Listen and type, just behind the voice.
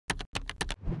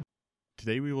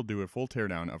Today we will do a full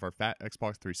teardown of our Phat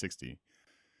Xbox 360.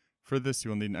 For this you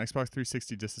will need an Xbox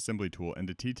 360 disassembly tool and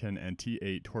a T10 and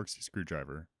T8 Torx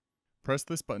screwdriver. Press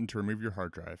this button to remove your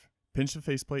hard drive. Pinch the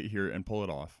faceplate here and pull it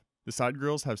off. The side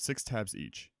grills have 6 tabs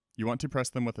each. You want to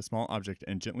press them with a small object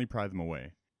and gently pry them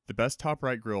away. The best top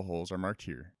right grill holes are marked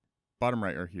here. Bottom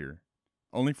right are here.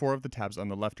 Only 4 of the tabs on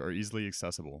the left are easily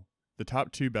accessible. The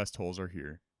top 2 best holes are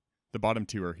here. The bottom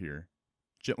 2 are here.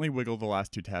 Gently wiggle the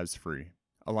last 2 tabs free.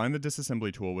 Align the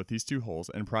disassembly tool with these 2 holes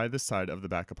and pry this side of the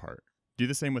back apart. Do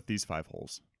the same with these 5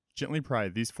 holes. Gently pry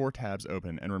these 4 tabs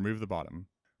open and remove the bottom.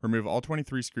 Remove all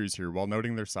 23 screws here while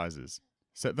noting their sizes.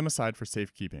 Set them aside for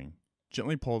safekeeping.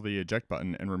 Gently pull the eject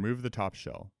button and remove the top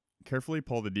shell. Carefully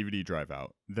pull the DVD drive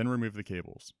out, then remove the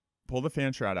cables. Pull the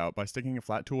fan shroud out by sticking a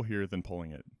flat tool here, then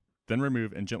pulling it. Then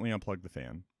remove and gently unplug the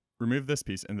fan. Remove this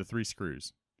piece and the 3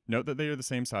 screws. Note that they are the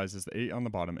same size as the 8 on the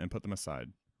bottom and put them aside.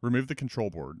 Remove the control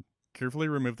board. Carefully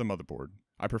remove the motherboard.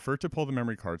 I prefer to pull the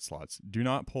memory card slots. Do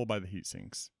not pull by the heat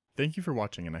sinks. Thank you for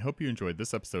watching, and I hope you enjoyed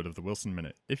this episode of the Wilson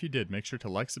Minute. If you did, make sure to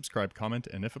like, subscribe, comment,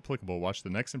 and if applicable, watch the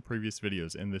next and previous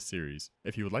videos in this series.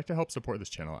 If you would like to help support this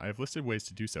channel, I have listed ways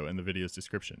to do so in the video's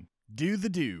description. Do the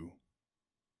do!